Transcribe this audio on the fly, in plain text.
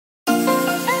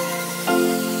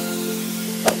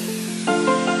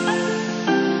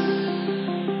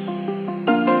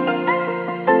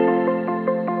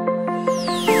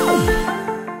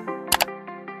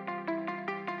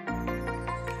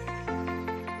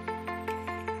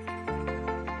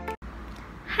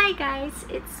Hi guys,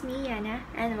 it's me Yana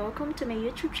and welcome to my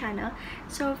YouTube channel.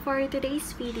 So for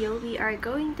today's video, we are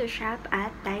going to shop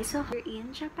at DAISO here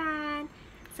in Japan.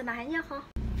 Samahan niyo ako.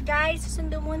 Guys,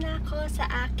 susundo muna ako sa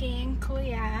aking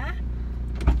kuya.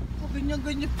 Oh, ganyan.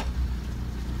 Bakit?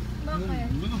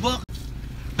 Bakit?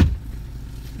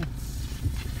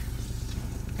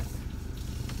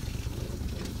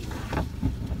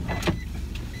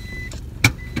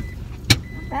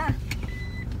 Ba?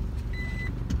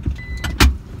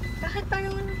 Bakit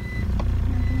parang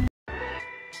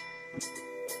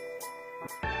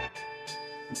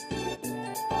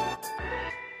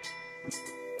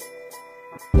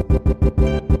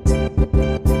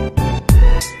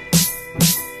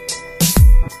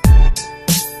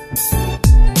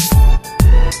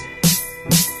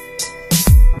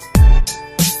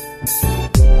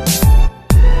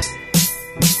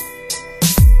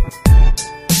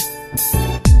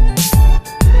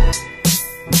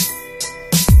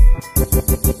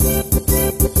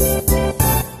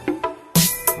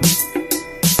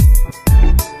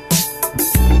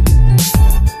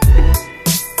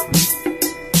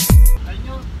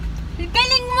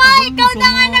ikaw na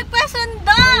nga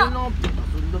nagpasundo!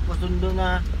 Pasundo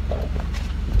na.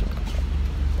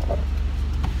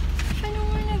 Ano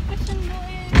nga nagpasundo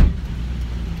eh?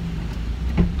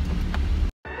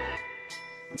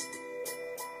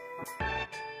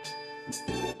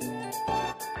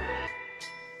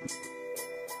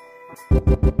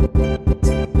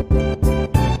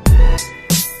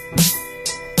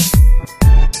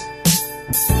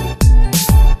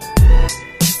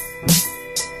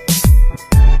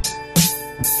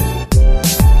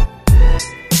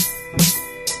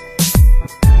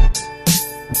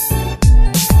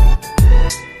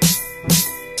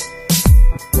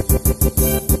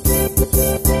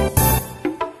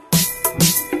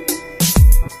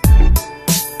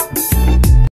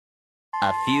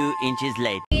 A few inches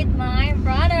later. Meet my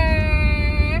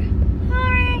brother!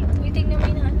 Hi! Waiting na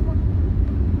may na ano mo.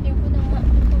 Ayaw ko nang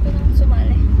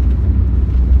sumali.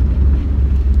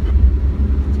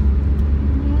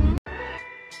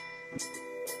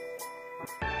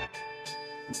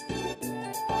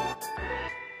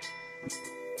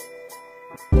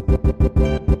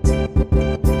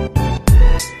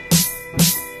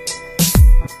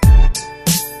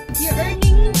 If you're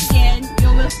earning yen, you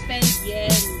will spend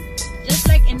yen. Just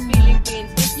like in Philippines,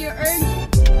 if you earn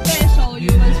peso, you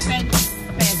will spend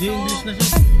peso. English na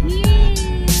siya.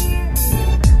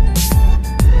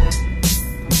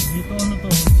 Dito ano to?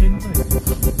 Sento eh.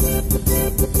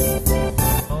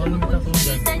 Ano yung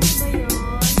tatugan? Kita niyo ba yun?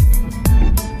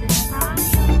 Ayan, dito na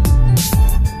tayo.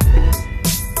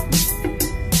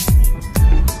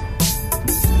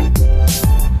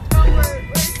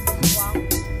 Where's this walk?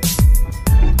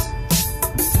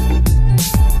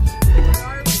 Where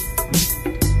are we?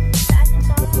 Saan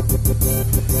ito?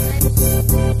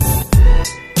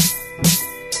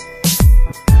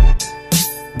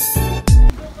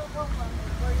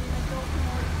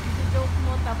 Joke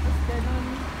mo, tapos ganun.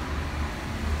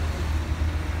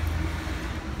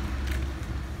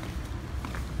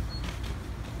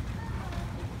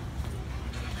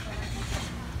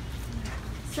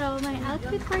 So, my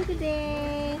outfit for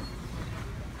today.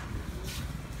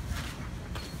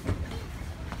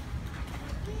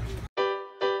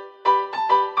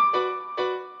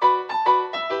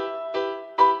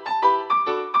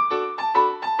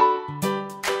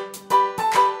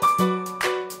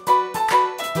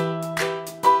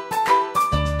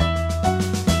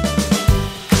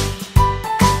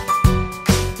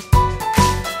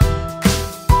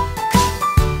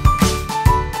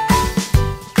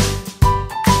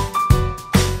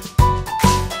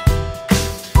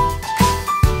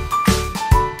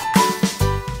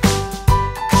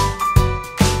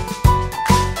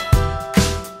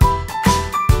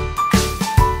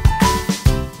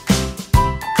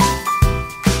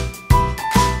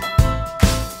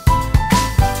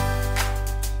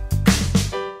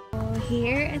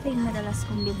 Here, ito yung madalas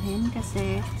kong bilhin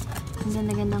kasi ang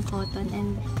ganda-gandang cotton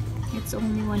and it's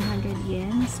only 100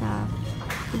 yen. Sa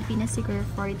Pilipinas siguro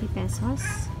 40 pesos.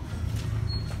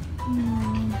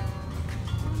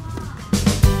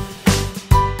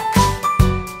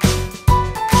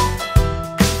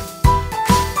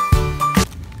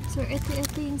 So, ito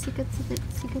yung sikat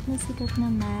na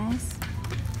mask.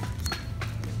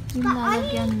 Yung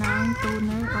lalagyan ng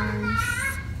toner or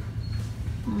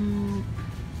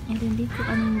and hindi ko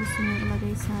anong gusto nyo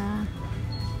ilagay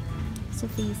sa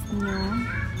face niyo.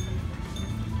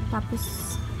 Tapos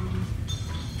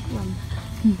yan.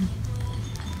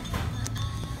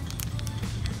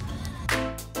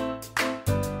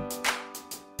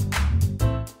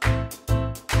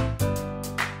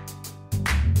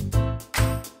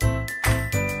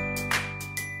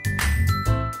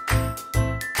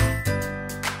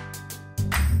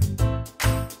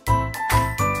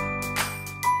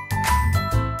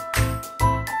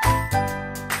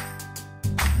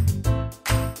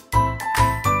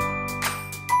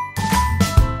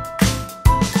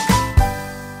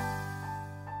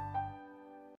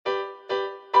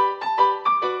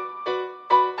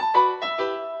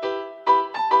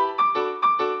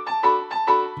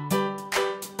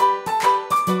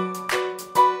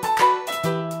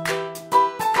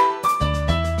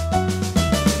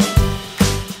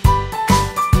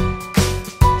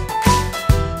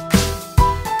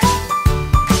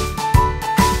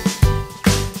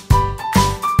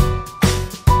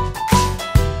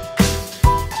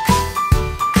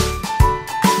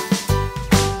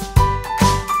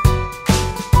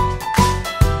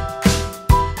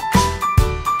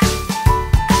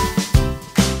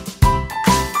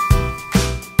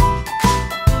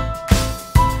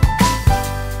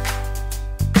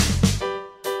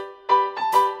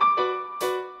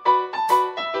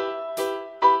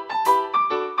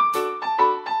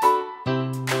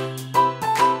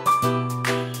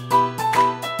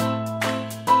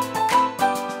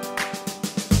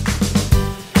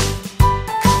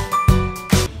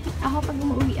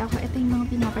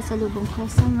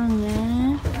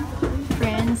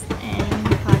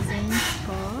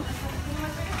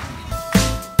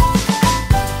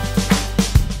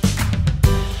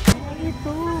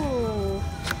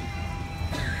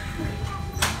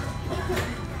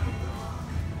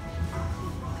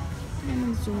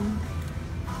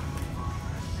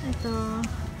 Ito.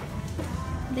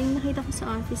 Ito yung nakita ko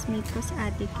sa office mate ko sa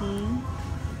Ate Kay.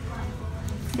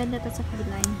 Ganda to sa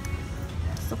kulay.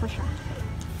 Gusto ko siya.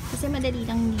 Kasi madali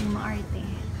lang hindi maarte.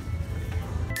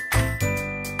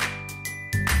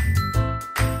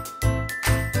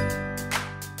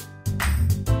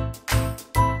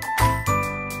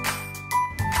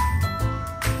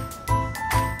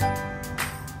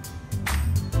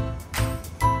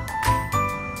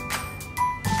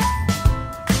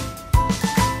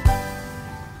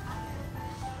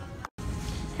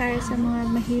 Para sa mga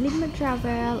mahilig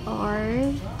mag-travel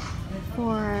or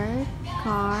for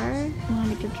car,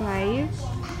 mga nag-drive,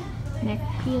 neck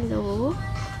pillow,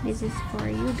 this is for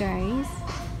you guys.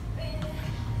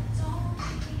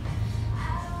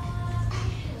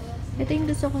 Ito yung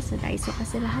gusto ko sa DAISO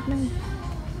kasi lahat ng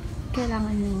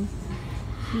kailangan nyo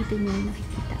dito nyo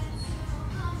nakikita.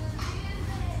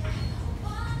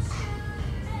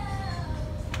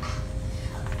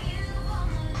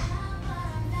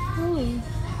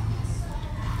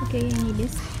 Okay, I need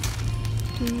this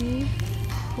 2,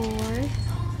 4,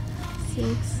 6,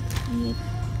 8,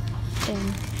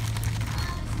 10.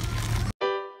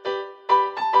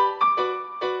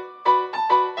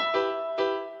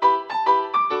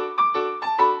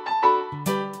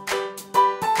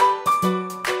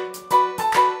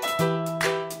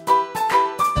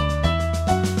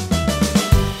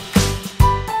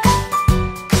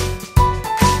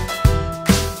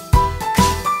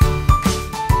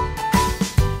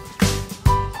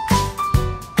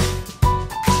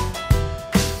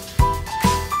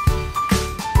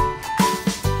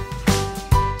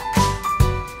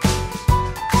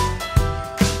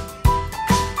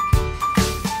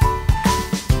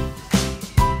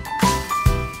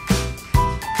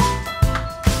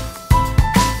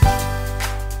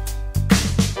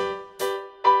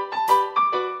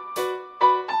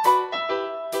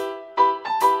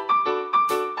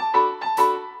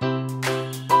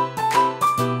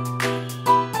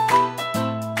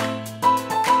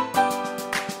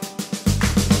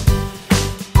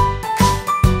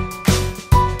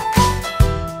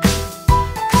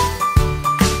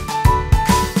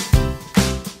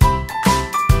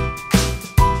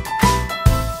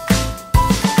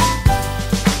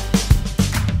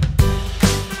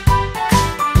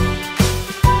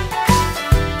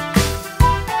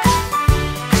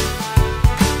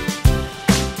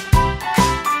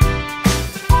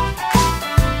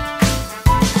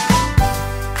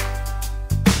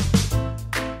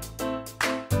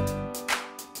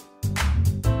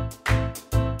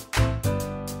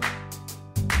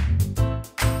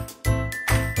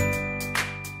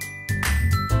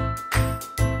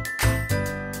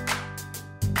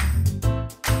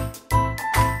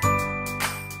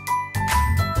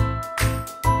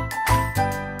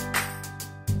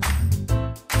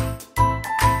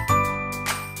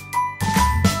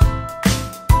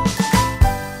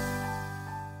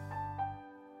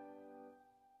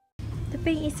 Pa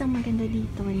yung isang maganda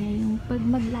dito na yung pag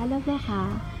maglalaba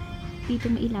ka, dito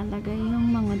mo ilalagay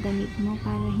yung mga damit mo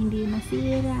para hindi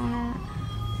masira.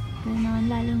 Ganon,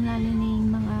 lalong-lalo na yung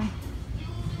mga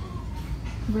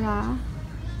bra.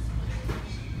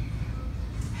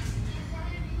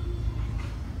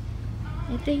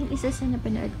 Ito yung isa sa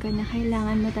napanood ko na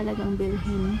kailangan mo talagang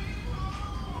bilhin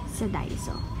sa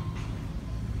DAISO.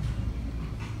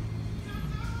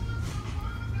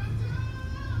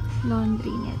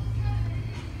 Laundry net.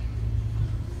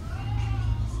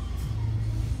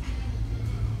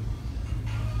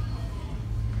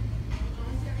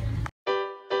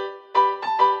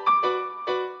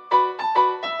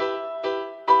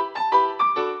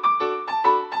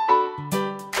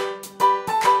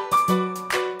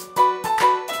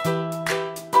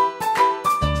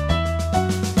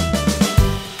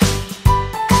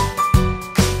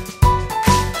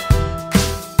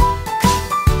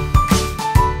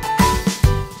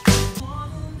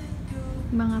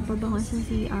 Mga pabango sa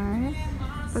CR,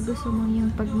 pag gusto mo yung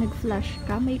pag nag-flush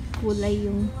ka, may kulay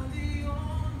yung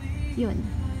yun.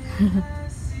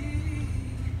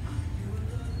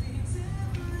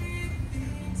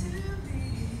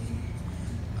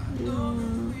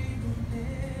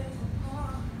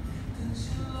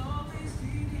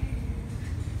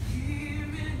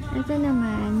 Ito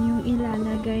naman yung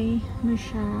ilalagay mo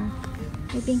siya,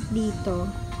 I think dito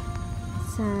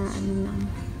sa ano lang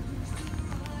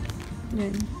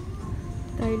yun,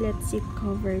 toilet seat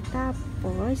cover.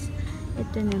 Tapos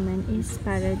ito naman is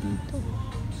para dito.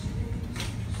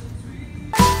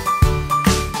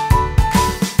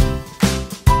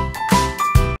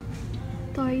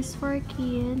 Toys for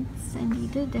kids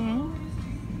andito din.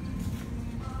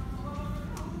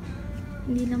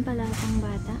 Hindi lang pala pang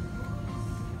bata.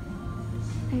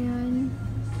 Ayan.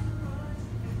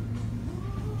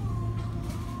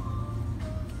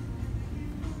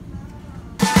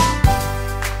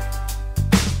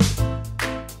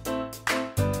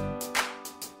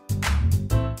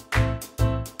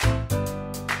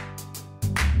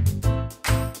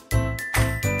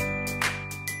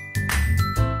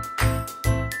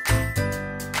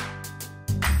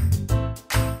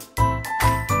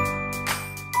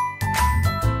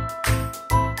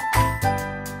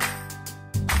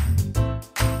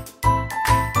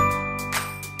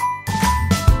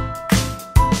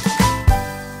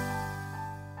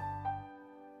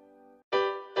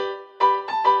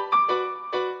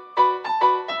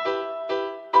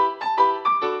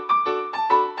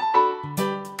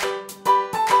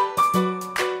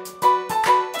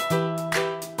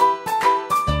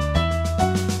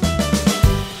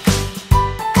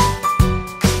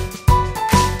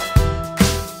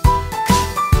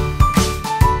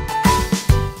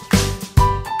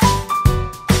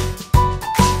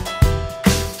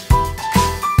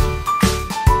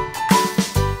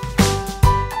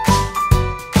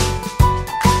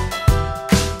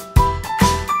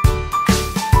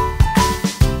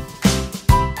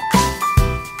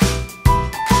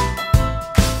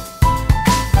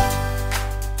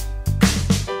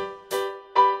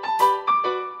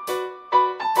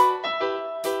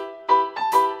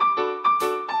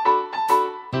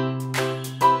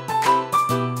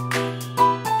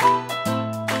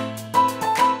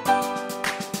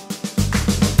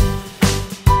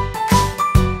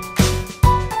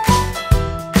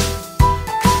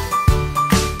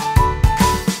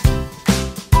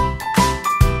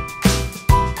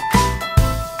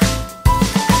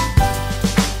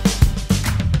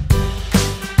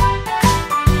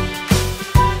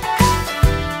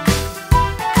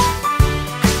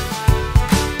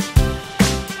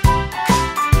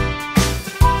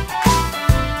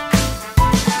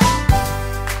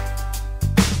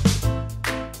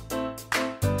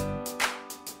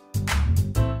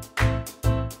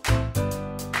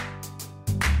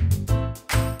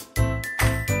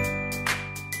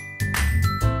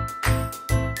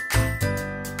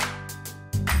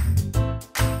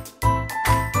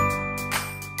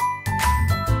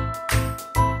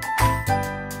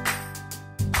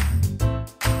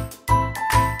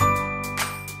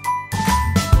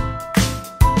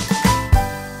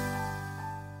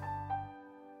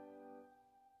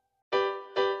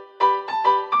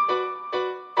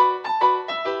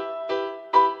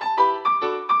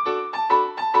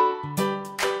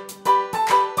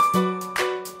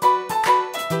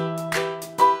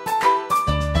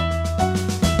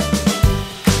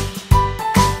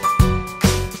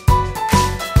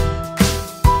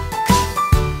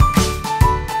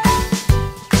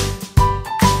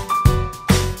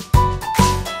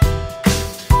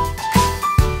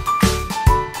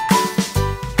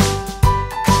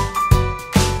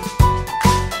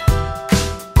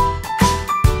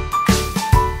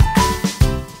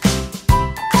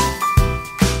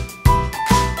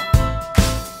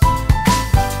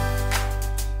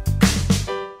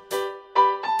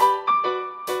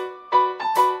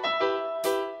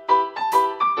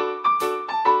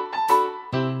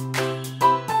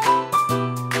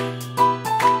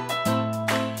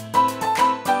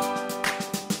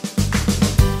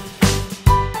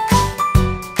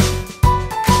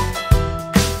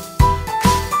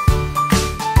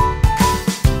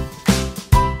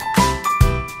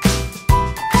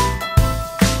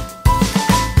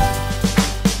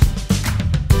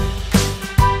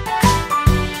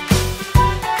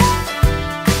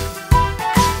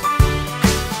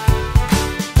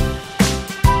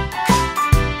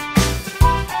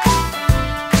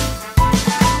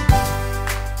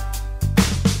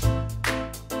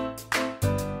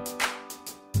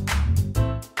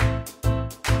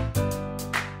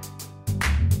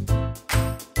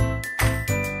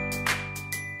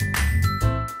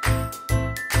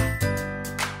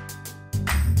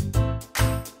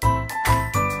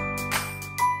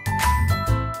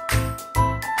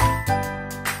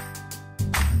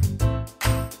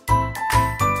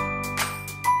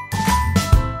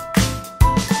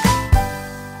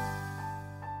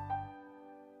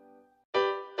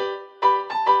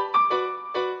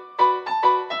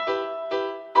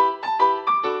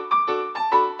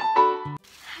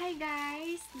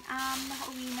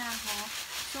 nakauwi na ako.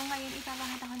 So, ngayon,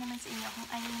 ipapakita ko naman sa inyo kung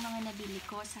ano yung mga nabili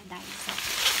ko sa DAISO.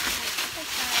 Ito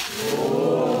siya.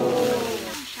 Ito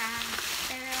lang siya.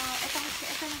 Pero,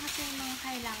 ito lang kasi yung mga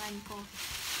kailangan ko.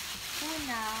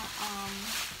 Una,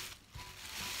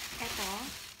 ito.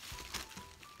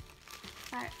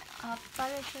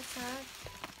 Para siya sa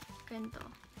Ganito.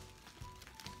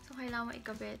 So, kailangan mo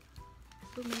ikabit.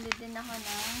 Bumili din ako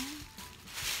ng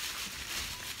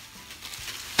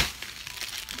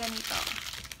ganito.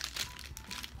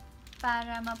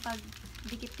 Para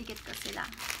mapag-dikit-dikit ko sila.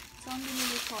 So, ang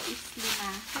binili ko is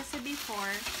 5. Kasi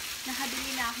before,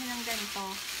 nakabili na ako ng ganito.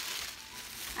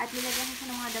 At nilagyan ko siya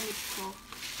ng mga damit ko.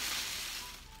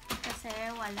 Kasi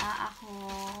wala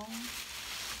akong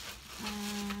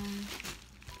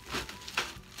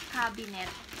cabinet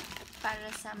para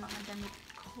sa mga damit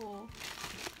ko.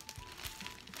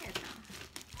 Ito.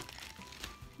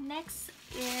 Next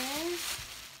is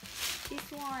this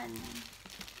one.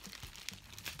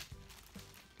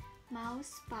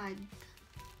 Mouse pad.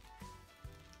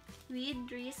 With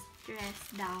wrist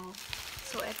rest daw.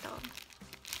 So, ito.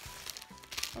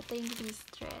 Ito yung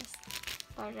wrist rest.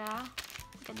 Para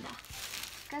ganda.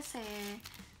 Kasi,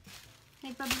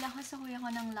 nagpabila ko sa kuya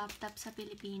ko ng laptop sa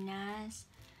Pilipinas.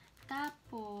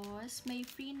 Tapos, may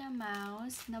free na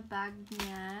mouse na bag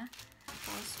niya.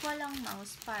 Tapos, walang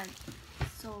mousepad.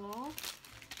 So,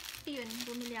 yun,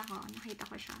 bumili ako. Nakita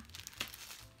ko siya.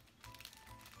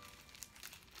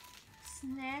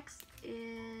 Next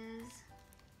is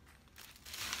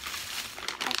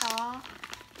ito.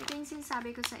 Ito yung sinasabi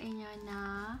ko sa inyo na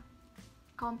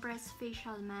compressed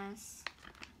facial mask.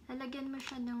 Lalagyan mo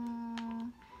siya ng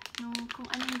kung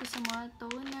anong gusto mo,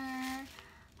 toner,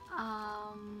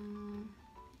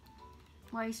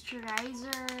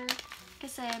 moisturizer,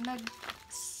 kasi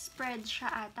mag-spread siya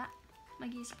ata.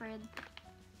 Mag-spread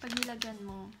pag nilagyan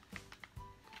mo.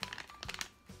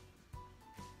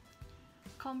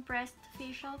 Compressed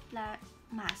facial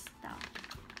mask daw.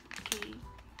 Okay.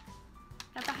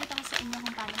 Napakita ko sa inyo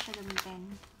kung paano siya gamitin.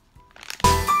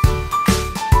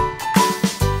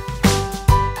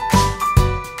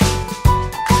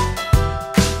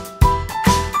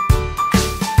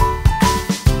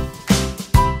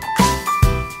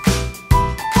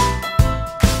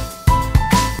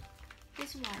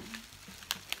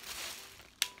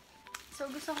 So,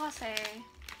 gusto ko kasi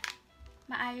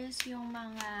maayos yung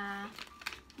mga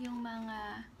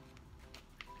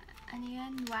ano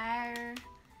yan, wire,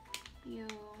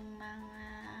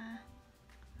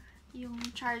 yung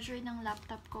charger ng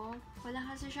laptop ko. Wala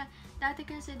kasi siya, dati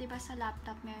kasi diba sa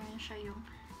laptop meron siya yung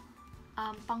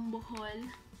pangbuhol.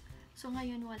 So,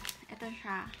 ngayon wala. Ito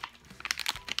siya.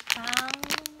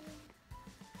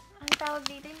 Ang tawag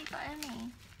dito, hindi ko alam eh.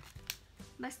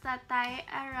 Basta tie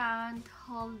around,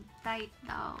 hold tight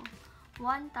daw.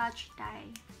 One touch tie.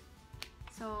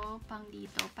 So, pang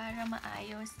dito. Para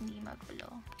maayos, hindi magulo.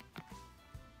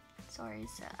 Sorry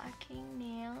sa aking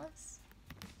nails.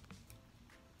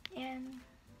 And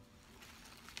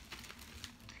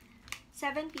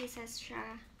 7 pieces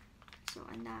siya. So,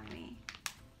 ang dami.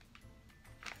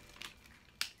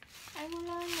 Ay,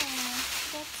 wala na.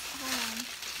 That's all.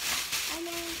 Ay,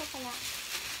 naman pa pala.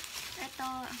 Ito.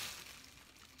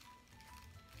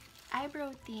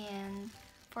 Eyebrow tint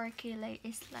for kilay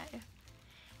is life.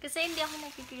 Kasi hindi ako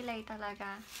nagkikilay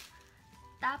talaga.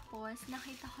 Tapos,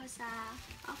 nakita ko sa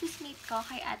office mate ko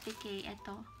kay Ate Kay,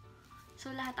 ito. So,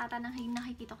 lahat ata ng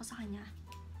nakikita ko sa kanya,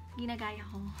 ginagaya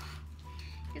ko.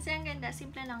 Kasi ang ganda,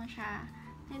 simple lang siya.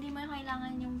 Hindi mo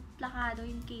kailangan yung plakado,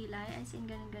 yung kilay. As in,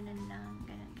 ganun-ganun lang.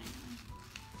 Ganun-ganun.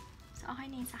 So, okay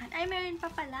na yun sa akin. Ay, meron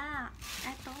pa pala.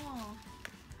 Ito.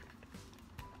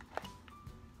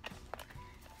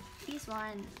 This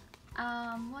one.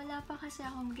 Wala pa kasi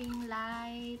akong ring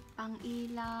light, pang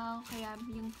ilaw, kaya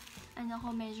yung ano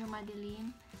ko medyo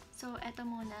madilim. So, eto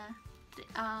muna.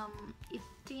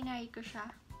 Trinay ko siya.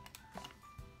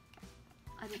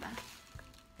 O, diba?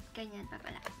 Ganyan pa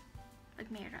pala. Pag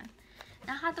meron.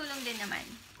 Nakakatulong din naman.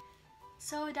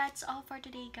 So, that's all for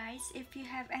today, guys. If you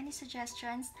have any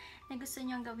suggestions na gusto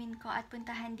nyong gawin ko at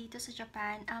puntahan dito sa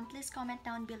Japan, please comment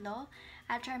down below.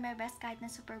 I'll try my best kahit na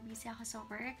super busy ako sa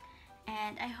work.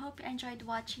 And I hope you enjoyed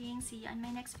watching. See you on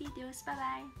my next videos.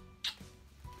 Bye-bye!